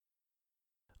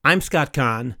I'm Scott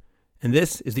Kahn, and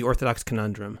this is the Orthodox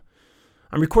Conundrum.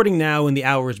 I'm recording now in the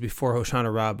hours before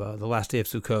Hoshana Rabbah, the last day of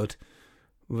Sukkot,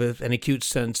 with an acute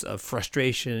sense of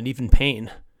frustration and even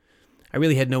pain. I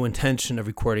really had no intention of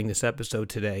recording this episode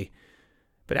today,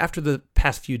 but after the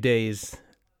past few days,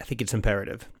 I think it's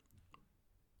imperative.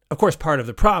 Of course, part of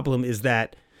the problem is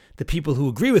that the people who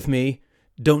agree with me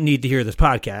don't need to hear this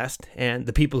podcast, and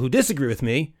the people who disagree with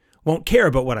me won't care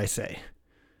about what I say.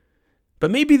 But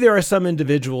maybe there are some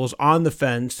individuals on the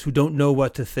fence who don't know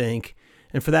what to think,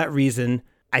 and for that reason,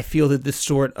 I feel that this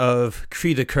sort of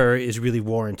cri de coeur is really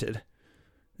warranted.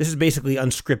 This is basically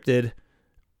unscripted,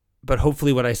 but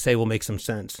hopefully what I say will make some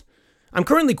sense. I'm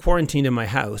currently quarantined in my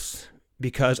house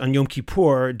because on Yom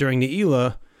Kippur, during the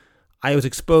Eilah, I was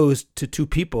exposed to two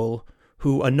people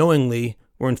who unknowingly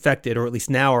were infected, or at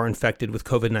least now are infected with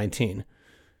COVID-19.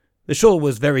 The shul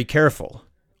was very careful.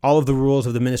 All of the rules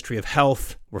of the Ministry of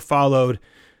Health were followed.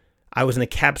 I was in a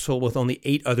capsule with only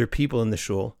 8 other people in the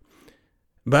shul.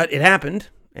 But it happened,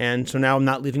 and so now I'm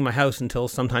not leaving my house until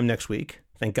sometime next week.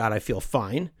 Thank God I feel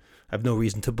fine. I have no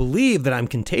reason to believe that I'm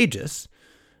contagious.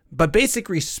 But basic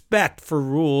respect for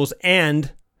rules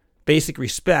and basic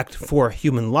respect for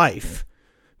human life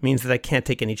means that I can't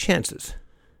take any chances.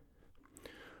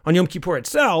 On Yom Kippur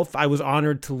itself, I was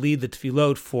honored to lead the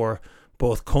tefillot for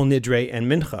both Kol Nidre and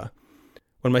Mincha.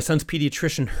 When my son's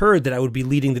pediatrician heard that I would be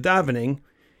leading the davening,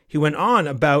 he went on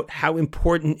about how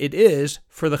important it is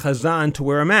for the chazan to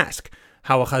wear a mask,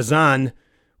 how a chazan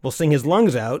will sing his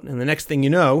lungs out, and the next thing you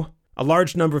know, a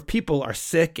large number of people are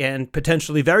sick and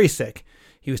potentially very sick.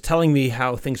 He was telling me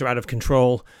how things are out of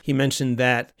control. He mentioned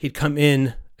that he'd come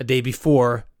in a day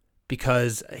before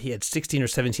because he had 16 or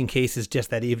 17 cases just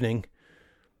that evening.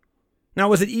 Now,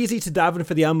 was it easy to daven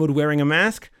for the Amud wearing a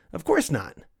mask? Of course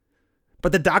not.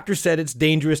 But the doctor said it's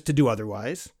dangerous to do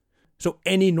otherwise. So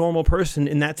any normal person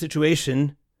in that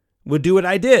situation would do what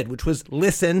I did, which was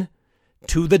listen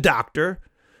to the doctor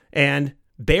and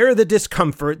bear the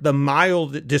discomfort, the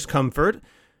mild discomfort,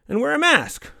 and wear a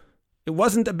mask. It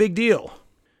wasn't a big deal.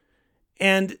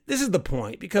 And this is the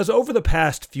point, because over the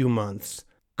past few months,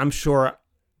 I'm sure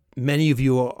many of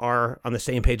you are on the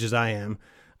same page as I am,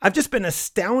 I've just been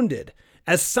astounded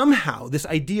as somehow this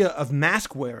idea of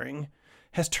mask wearing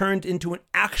has turned into an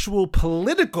actual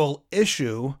political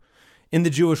issue in the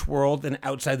Jewish world and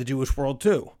outside the Jewish world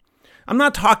too. I'm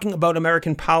not talking about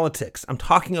American politics. I'm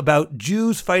talking about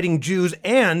Jews fighting Jews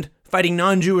and fighting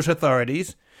non-Jewish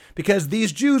authorities, because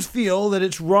these Jews feel that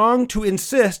it's wrong to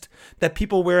insist that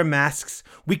people wear masks.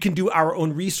 We can do our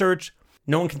own research.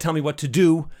 No one can tell me what to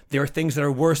do. There are things that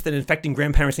are worse than infecting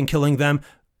grandparents and killing them,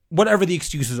 whatever the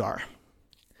excuses are.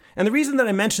 And the reason that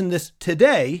I mention this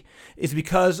today is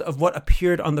because of what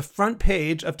appeared on the front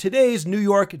page of today's New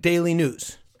York Daily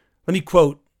News. Let me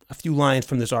quote a few lines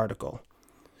from this article.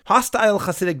 Hostile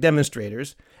Hasidic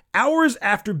demonstrators, hours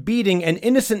after beating an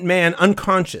innocent man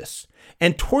unconscious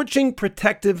and torching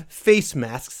protective face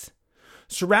masks,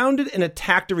 surrounded and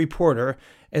attacked a reporter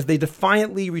as they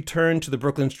defiantly returned to the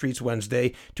Brooklyn streets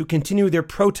Wednesday to continue their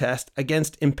protest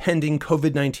against impending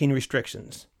COVID-19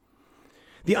 restrictions.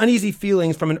 The uneasy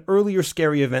feelings from an earlier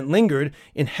scary event lingered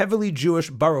in heavily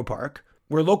Jewish Borough Park,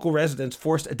 where local residents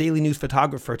forced a Daily News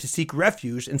photographer to seek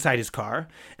refuge inside his car,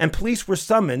 and police were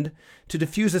summoned to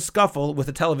defuse a scuffle with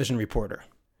a television reporter.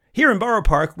 Here in Borough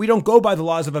Park, we don't go by the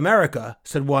laws of America,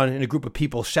 said one in a group of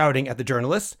people shouting at the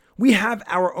journalists. We have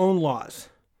our own laws.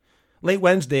 Late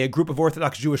Wednesday, a group of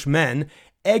Orthodox Jewish men,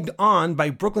 egged on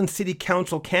by Brooklyn City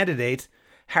Council candidate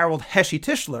Harold Heshi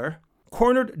Tischler,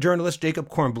 cornered journalist Jacob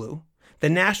Kornblue, the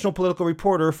national political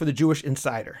reporter for the Jewish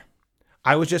Insider.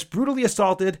 I was just brutally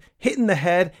assaulted, hit in the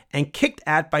head, and kicked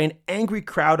at by an angry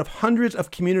crowd of hundreds of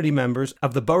community members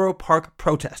of the Borough Park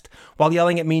protest, while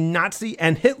yelling at me Nazi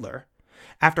and Hitler,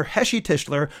 after Heshi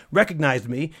Tischler recognized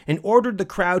me and ordered the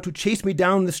crowd to chase me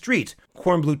down the street,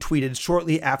 Kornblue tweeted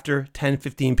shortly after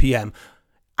 10:15 p.m.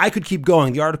 I could keep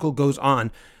going. The article goes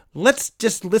on. Let's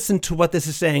just listen to what this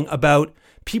is saying about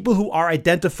people who are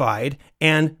identified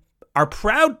and are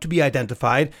proud to be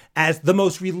identified as the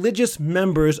most religious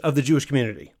members of the Jewish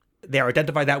community. They are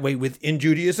identified that way within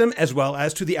Judaism as well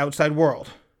as to the outside world.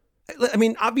 I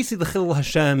mean, obviously the Chilul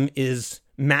Hashem is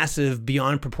massive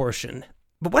beyond proportion.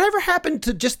 But whatever happened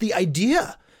to just the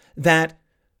idea that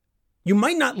you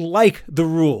might not like the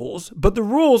rules, but the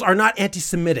rules are not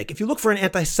anti-Semitic? If you look for an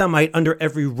anti-Semite under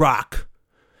every rock,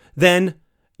 then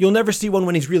you'll never see one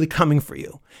when he's really coming for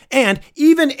you. And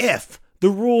even if the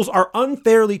rules are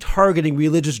unfairly targeting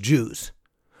religious Jews,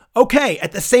 okay,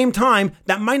 at the same time,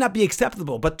 that might not be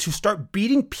acceptable, but to start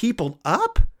beating people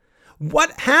up?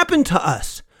 What happened to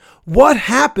us? What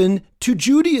happened to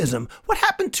Judaism? What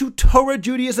happened to Torah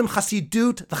Judaism,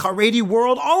 Hasidut, the Haredi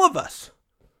world, all of us?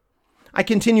 I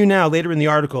continue now, later in the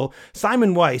article.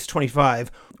 Simon Weiss,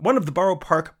 25, one of the Borough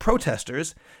Park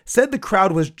protesters, said the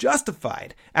crowd was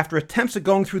justified after attempts at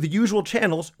going through the usual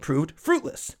channels proved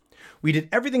fruitless. We did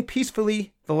everything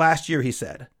peacefully the last year, he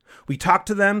said. We talked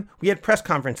to them, we had press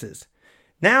conferences.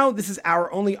 Now this is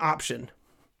our only option.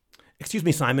 Excuse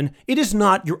me, Simon, it is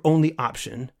not your only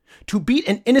option to beat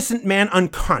an innocent man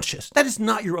unconscious. That is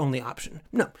not your only option.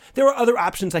 No, there are other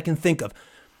options I can think of.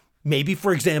 Maybe,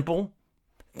 for example,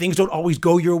 things don't always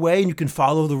go your way and you can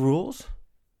follow the rules.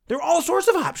 There are all sorts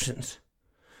of options.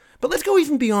 But let's go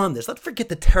even beyond this. Let's forget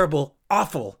the terrible,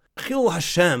 awful Chilul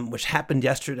Hashem, which happened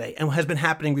yesterday and has been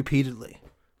happening repeatedly.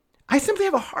 I simply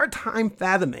have a hard time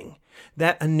fathoming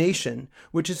that a nation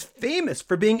which is famous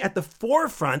for being at the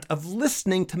forefront of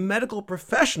listening to medical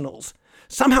professionals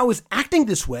somehow is acting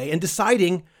this way and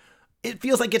deciding, it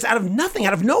feels like it's out of nothing,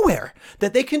 out of nowhere,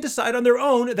 that they can decide on their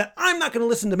own that I'm not going to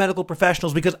listen to medical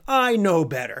professionals because I know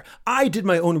better. I did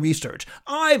my own research.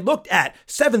 I looked at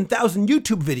 7,000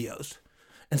 YouTube videos.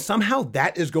 And somehow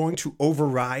that is going to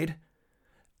override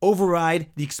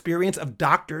the experience of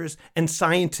doctors and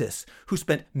scientists who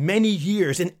spent many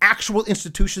years in actual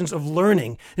institutions of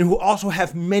learning and who also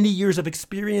have many years of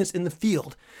experience in the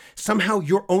field. Somehow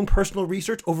your own personal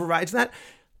research overrides that.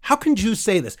 How can Jews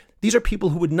say this? These are people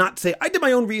who would not say, I did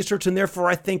my own research and therefore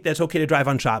I think that's okay to drive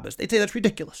on Shabbos. They'd say that's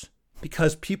ridiculous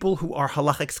because people who are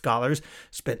halachic scholars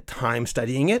spent time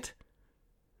studying it.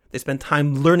 They spent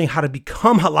time learning how to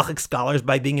become halachic scholars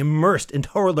by being immersed in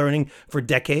Torah learning for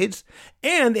decades,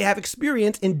 and they have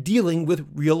experience in dealing with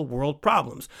real-world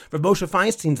problems. Rav Moshe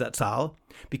Feinstein Zatzal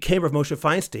became Rav Moshe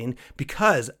Feinstein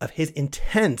because of his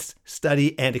intense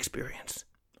study and experience.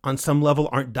 On some level,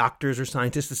 aren't doctors or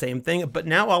scientists the same thing? But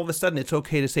now all of a sudden, it's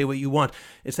okay to say what you want.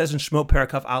 It says in Shmot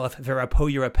Parakaf Aleph, Verapo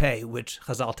Yirapeh, which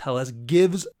Chazal tell us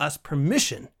gives us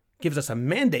permission, gives us a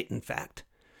mandate, in fact,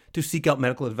 to seek out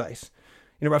medical advice.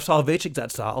 You know, Rav Soloveitchik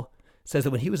Zatzal says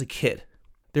that when he was a kid,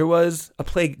 there was a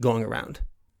plague going around.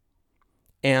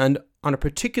 And on a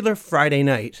particular Friday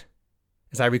night,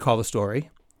 as I recall the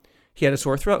story, he had a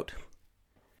sore throat.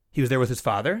 He was there with his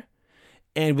father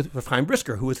and with Rav Chaim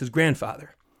Brisker, who was his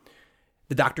grandfather.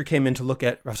 The doctor came in to look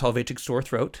at Rav Soloveitchik's sore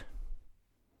throat.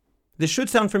 This should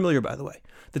sound familiar, by the way.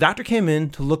 The doctor came in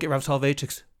to look at Rav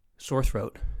Soloveitchik's sore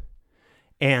throat.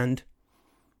 And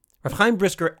Rav Chaim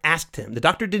Brisker asked him, the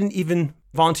doctor didn't even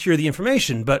volunteer the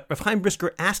information, but Rav Chaim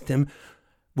Brisker asked him,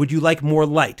 would you like more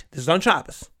light? This is on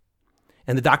Shabbos.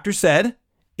 And the doctor said,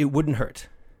 it wouldn't hurt.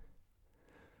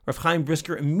 Rav Chaim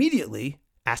Brisker immediately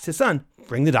asked his son,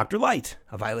 bring the doctor light,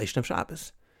 a violation of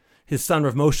Shabbos. His son,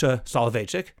 Rav Moshe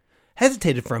Soloveitchik,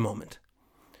 hesitated for a moment.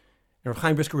 And Rav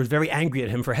Chaim Brisker was very angry at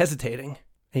him for hesitating. And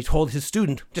he told his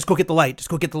student, just go get the light, just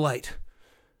go get the light.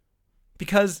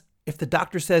 Because if the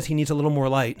doctor says he needs a little more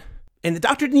light, and the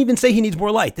doctor didn't even say he needs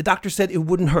more light, the doctor said it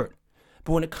wouldn't hurt.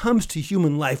 But when it comes to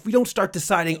human life, we don't start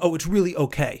deciding, oh, it's really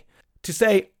okay. To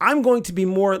say, I'm going to be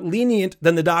more lenient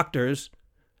than the doctors,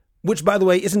 which, by the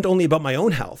way, isn't only about my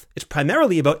own health. It's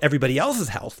primarily about everybody else's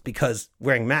health, because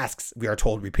wearing masks, we are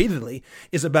told repeatedly,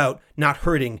 is about not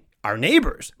hurting our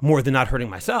neighbors more than not hurting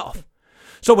myself.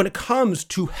 So when it comes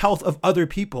to health of other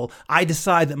people, I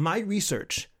decide that my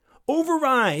research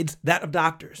overrides that of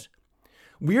doctors.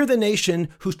 We're the nation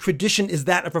whose tradition is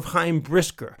that of Rav Chaim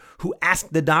Brisker, who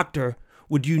asked the doctor,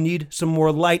 would you need some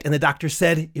more light? And the doctor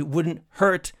said it wouldn't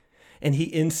hurt. And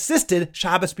he insisted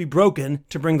Shabbos be broken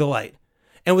to bring the light,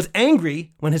 and was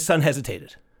angry when his son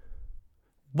hesitated.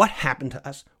 What happened to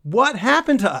us? What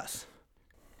happened to us?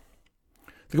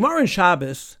 The Gemara in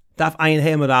Shabbos, Daf Ayin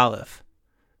Hey Amud Aleph,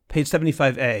 page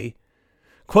 75a,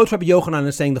 quotes Rabbi Yochanan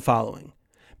as saying the following: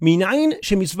 Minayin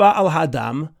shemitzvah al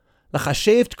hadam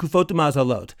lachashev tkufot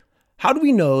mazalot. How do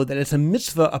we know that it's a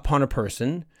mitzvah upon a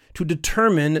person to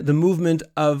determine the movement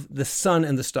of the sun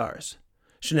and the stars?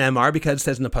 Shneimar, because it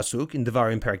says in the pasuk in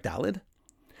Devarim Perek Daled,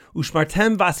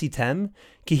 Ushmartem vasitem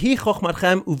kihi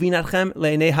chochmatchem uvinatchem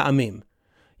le'nei ha'amim.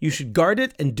 You should guard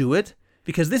it and do it,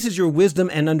 because this is your wisdom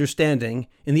and understanding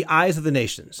in the eyes of the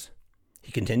nations.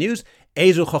 He continues,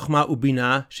 Ezu chochma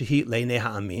ubina shehi le'nei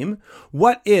ha'amim.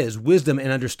 What is wisdom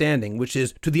and understanding, which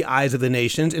is to the eyes of the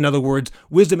nations? In other words,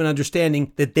 wisdom and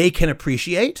understanding that they can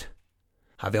appreciate.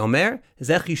 Have Omer,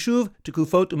 zeh chishuv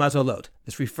tekufot umazalot.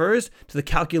 This refers to the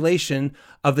calculation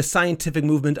of the scientific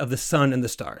movement of the sun and the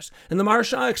stars. And the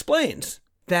Maharsha explains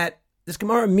that this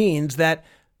Gemara means that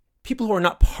people who are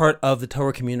not part of the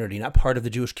Torah community, not part of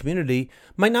the Jewish community,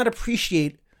 might not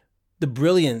appreciate the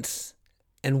brilliance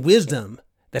and wisdom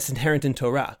that's inherent in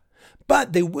Torah.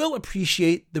 But they will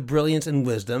appreciate the brilliance and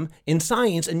wisdom in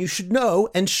science, and you should know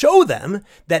and show them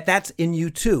that that's in you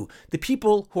too. The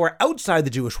people who are outside the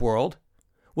Jewish world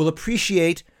will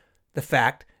appreciate the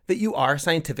fact that you are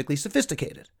scientifically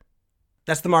sophisticated.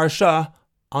 That's the Maharsha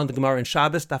on the Gemara in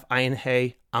Shabbos, Daf Ayin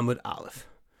Hey Amud Aleph.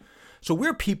 So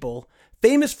we're people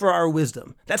famous for our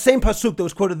wisdom. That same pasuk that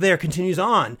was quoted there continues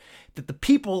on, that the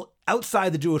people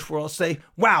outside the Jewish world say,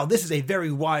 wow, this is a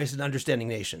very wise and understanding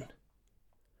nation.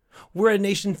 We're a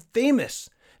nation famous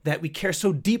that we care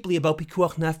so deeply about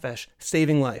pikuach nefesh,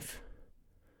 saving life.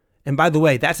 And by the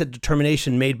way, that's a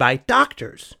determination made by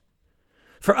doctors.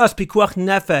 For us, pikuach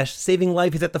nefesh, saving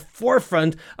life, is at the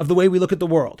forefront of the way we look at the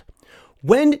world.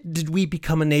 When did we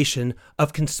become a nation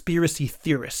of conspiracy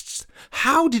theorists?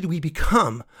 How did we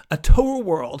become a Torah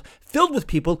world filled with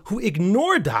people who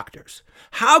ignore doctors?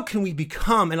 How can we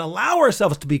become and allow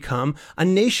ourselves to become a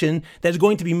nation that is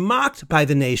going to be mocked by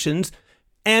the nations?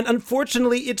 And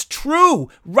unfortunately, it's true,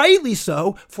 rightly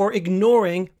so, for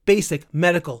ignoring basic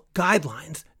medical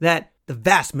guidelines that the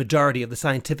vast majority of the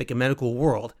scientific and medical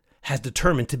world has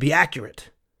determined to be accurate.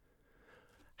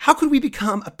 How could we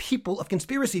become a people of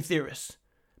conspiracy theorists?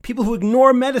 People who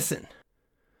ignore medicine?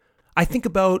 I think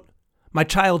about my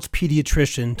child's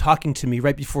pediatrician talking to me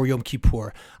right before Yom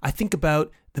Kippur. I think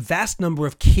about the vast number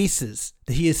of cases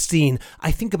that he has seen.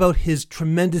 I think about his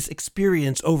tremendous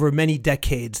experience over many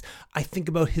decades. I think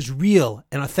about his real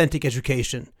and authentic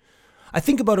education. I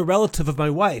think about a relative of my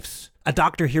wife's, a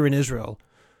doctor here in Israel,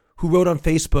 who wrote on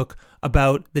Facebook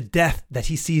about the death that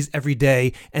he sees every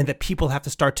day and that people have to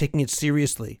start taking it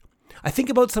seriously. I think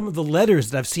about some of the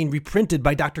letters that I've seen reprinted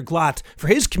by Dr. Glatt for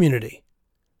his community,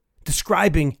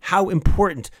 describing how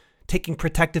important taking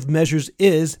protective measures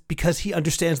is because he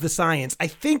understands the science. I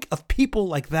think of people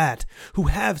like that who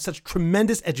have such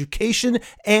tremendous education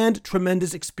and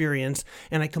tremendous experience,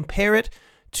 and I compare it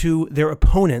to their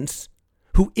opponents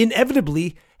who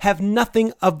inevitably have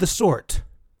nothing of the sort.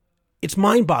 It's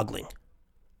mind-boggling.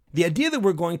 The idea that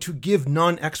we're going to give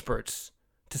non-experts,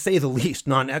 to say the least,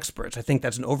 non-experts, I think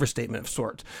that's an overstatement of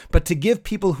sorts, but to give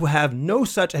people who have no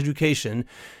such education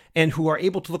and who are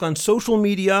able to look on social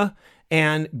media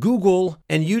and Google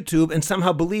and YouTube and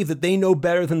somehow believe that they know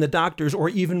better than the doctors, or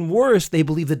even worse, they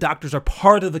believe the doctors are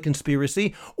part of the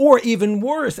conspiracy, or even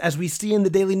worse, as we see in the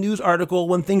Daily News article,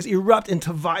 when things erupt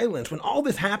into violence. When all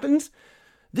this happens,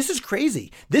 this is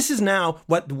crazy. This is now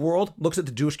what the world looks at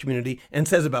the Jewish community and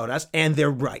says about us, and they're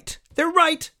right. They're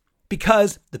right,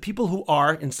 because the people who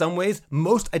are, in some ways,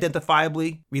 most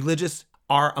identifiably religious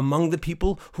are among the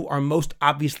people who are most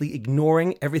obviously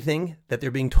ignoring everything that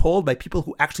they're being told by people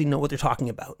who actually know what they're talking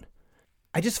about.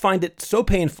 I just find it so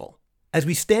painful, as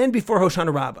we stand before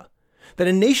Hoshana Rabbah, that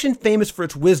a nation famous for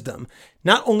its wisdom,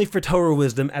 not only for Torah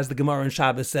wisdom, as the Gemara in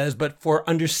Shabbos says, but for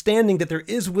understanding that there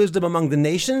is wisdom among the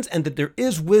nations and that there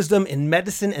is wisdom in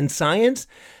medicine and science,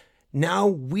 now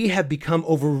we have become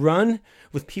overrun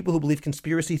with people who believe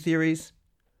conspiracy theories,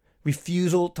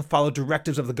 refusal to follow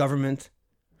directives of the government,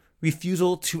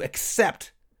 refusal to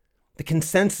accept the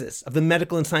consensus of the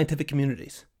medical and scientific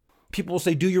communities. People will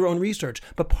say, do your own research.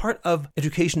 But part of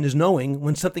education is knowing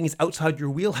when something is outside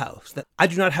your wheelhouse, that I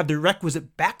do not have the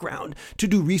requisite background to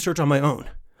do research on my own.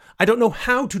 I don't know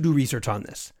how to do research on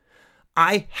this.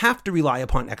 I have to rely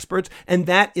upon experts, and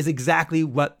that is exactly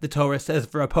what the Torah says.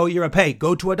 For Rapo Yirapeh,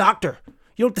 go to a doctor.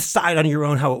 You don't decide on your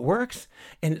own how it works.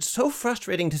 And it's so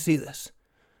frustrating to see this.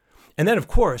 And then, of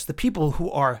course, the people who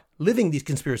are living these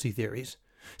conspiracy theories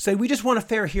say, we just want a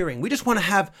fair hearing. We just want to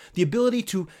have the ability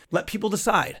to let people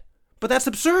decide. But that's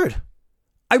absurd.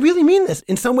 I really mean this.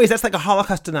 In some ways, that's like a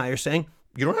Holocaust denier saying,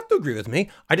 you don't have to agree with me.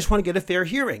 I just want to get a fair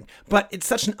hearing. But it's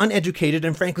such an uneducated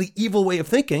and frankly evil way of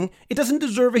thinking. It doesn't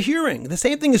deserve a hearing. The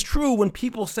same thing is true when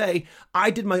people say, I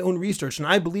did my own research and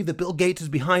I believe that Bill Gates is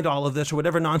behind all of this or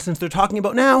whatever nonsense they're talking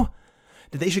about now.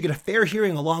 That they should get a fair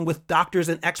hearing along with doctors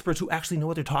and experts who actually know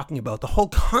what they're talking about. The whole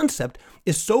concept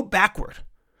is so backward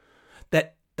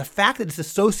that the fact that it's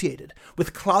associated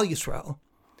with Klal Yisrael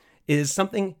is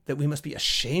something that we must be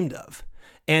ashamed of.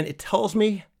 And it tells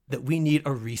me that we need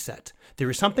a reset. There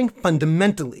is something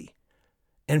fundamentally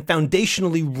and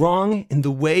foundationally wrong in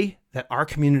the way that our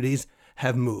communities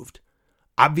have moved.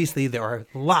 Obviously, there are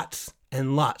lots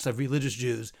and lots of religious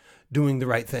Jews doing the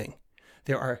right thing.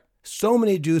 There are so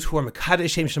many Jews who are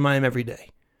Mekadesh Shem Shemayim every day.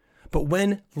 But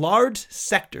when large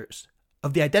sectors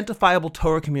of the identifiable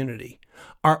Torah community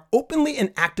are openly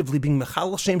and actively being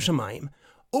Mechalel Shem Shemayim,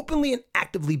 openly and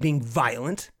actively being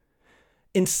violent,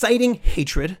 inciting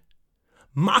hatred,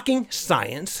 mocking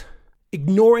science,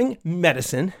 ignoring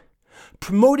medicine,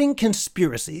 promoting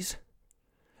conspiracies,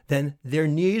 then there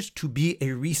needs to be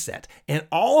a reset. And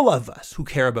all of us who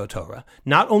care about Torah,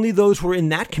 not only those who are in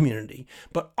that community,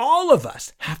 but all of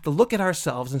us have to look at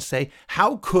ourselves and say,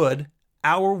 how could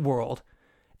our world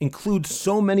include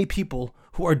so many people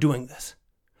who are doing this?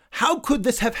 How could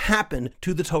this have happened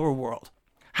to the Torah world?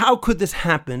 How could this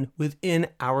happen within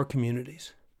our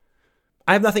communities?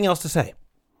 I have nothing else to say.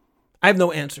 I have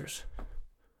no answers.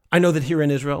 I know that here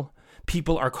in Israel,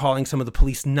 people are calling some of the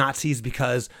police Nazis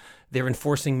because they're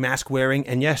enforcing mask wearing.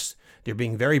 And yes, they're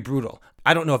being very brutal.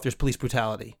 I don't know if there's police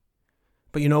brutality.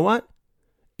 But you know what?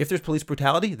 If there's police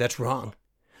brutality, that's wrong.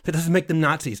 That doesn't make them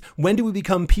Nazis. When do we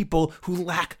become people who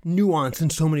lack nuance in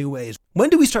so many ways? When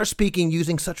do we start speaking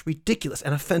using such ridiculous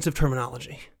and offensive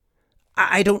terminology?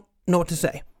 I don't know what to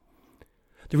say.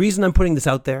 The reason I'm putting this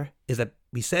out there is that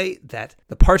we say that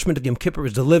the parchment of Yom Kippur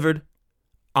is delivered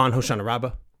on Hoshana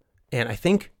Rabbah. And I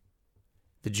think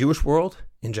the Jewish world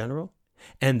in general,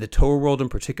 and the Torah world in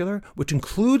particular, which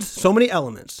includes so many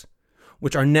elements,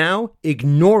 which are now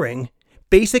ignoring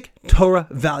basic Torah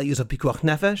values of Pikuach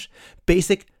Nefesh,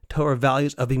 basic Torah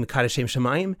values of being Mekadesh Shem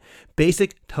Shemayim,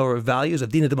 basic Torah values of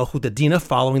Dina de Malchut Dina,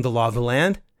 following the law of the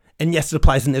land, and yes, it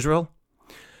applies in Israel,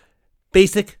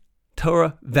 basic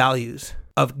Torah values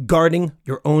of guarding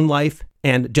your own life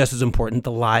and, just as important,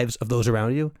 the lives of those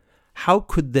around you. How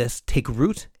could this take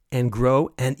root and grow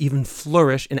and even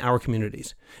flourish in our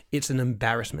communities? It's an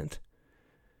embarrassment.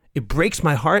 It breaks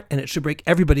my heart, and it should break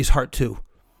everybody's heart too.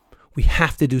 We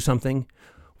have to do something.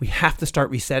 We have to start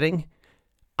resetting.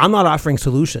 I'm not offering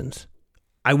solutions.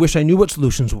 I wish I knew what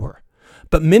solutions were.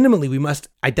 But minimally, we must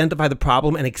identify the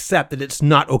problem and accept that it's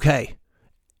not okay.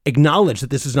 Acknowledge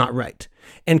that this is not right,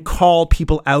 and call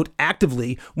people out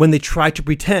actively when they try to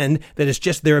pretend that it's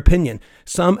just their opinion.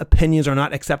 Some opinions are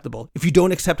not acceptable. If you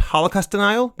don't accept Holocaust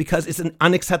denial because it's an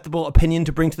unacceptable opinion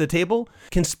to bring to the table,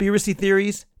 conspiracy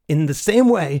theories in the same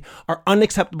way are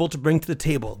unacceptable to bring to the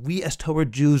table. We as Torah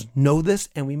Jews know this,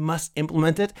 and we must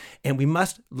implement it, and we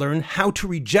must learn how to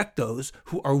reject those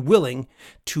who are willing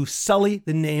to sully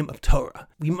the name of Torah.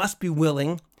 We must be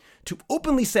willing to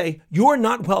openly say, you're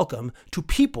not welcome to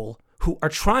people who are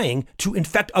trying to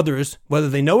infect others, whether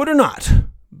they know it or not,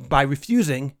 by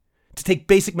refusing to take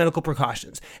basic medical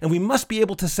precautions. And we must be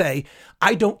able to say,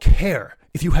 I don't care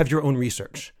if you have your own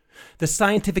research. The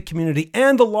scientific community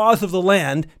and the laws of the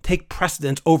land take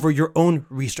precedence over your own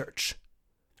research.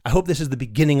 I hope this is the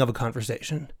beginning of a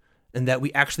conversation, and that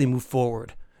we actually move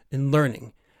forward in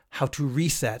learning how to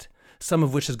reset some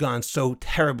of which has gone so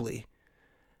terribly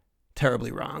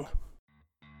wrong.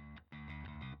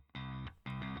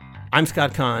 I'm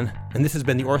Scott Kahn, and this has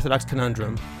been the Orthodox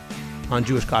Conundrum on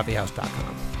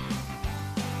JewishCoffeehouse.com.